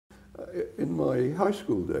In my high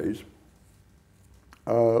school days,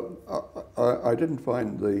 I didn't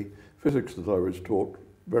find the physics that I was taught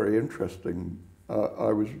very interesting.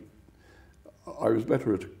 I was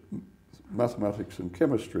better at mathematics and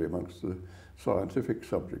chemistry amongst the scientific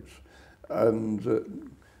subjects, and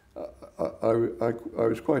I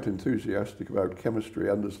was quite enthusiastic about chemistry,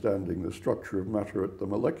 understanding the structure of matter at the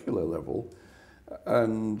molecular level,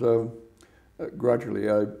 and gradually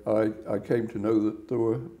I came to know that there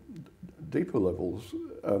were deeper levels,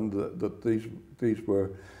 and that these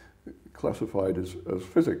were classified as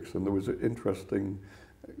physics, and there was interesting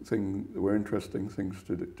things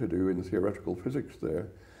to do in theoretical physics there.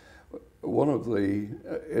 One of the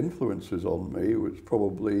influences on me was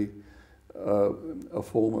probably a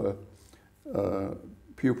former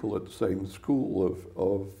pupil at the same school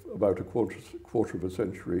of about a quarter of a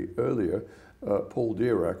century earlier, Paul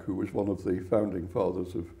Dirac, who was one of the founding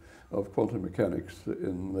fathers of quantum mechanics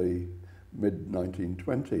in the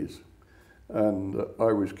mid-1920s. And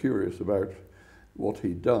I was curious about what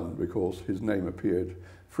he'd done because his name appeared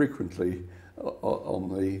frequently on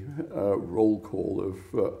the roll call of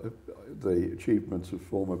the achievements of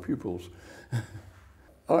former pupils.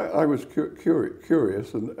 I was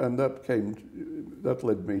curious, and that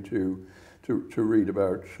led me to read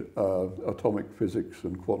about atomic physics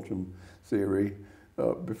and quantum theory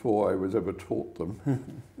before I was ever taught them.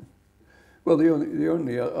 Well, the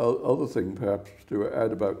only other thing perhaps to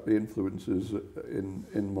add about the influences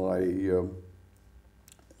in my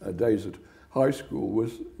days at high school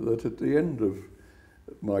was that at the end of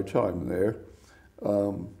my time there,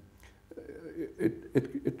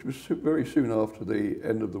 it was very soon after the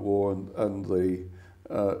end of the war and the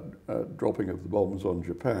dropping of the bombs on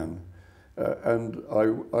Japan, and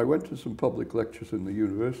I went to some public lectures in the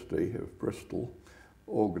University of Bristol,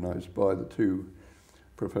 organised by the two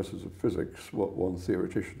professors of physics, one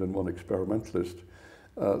theoretician and one experimentalist.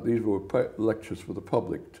 These were lectures for the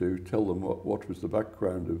public to tell them what was the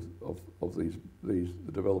background of the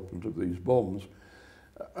development of these bombs.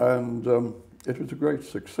 And it was a great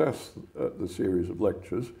success, the series of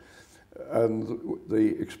lectures. And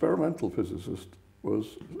the experimental physicist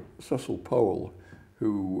was Cecil Powell,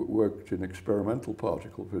 who worked in experimental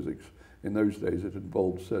particle physics. In those days, it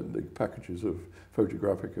involved sending packages of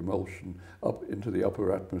photographic emulsion up into the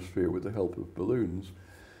upper atmosphere with the help of balloons.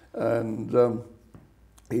 And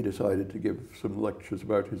he decided to give some lectures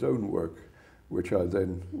about his own work, which I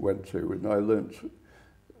then went to. And I learnt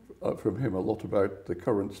from him a lot about the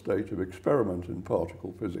current state of experiment in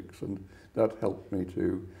particle physics, and that helped me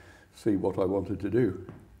to see what I wanted to do.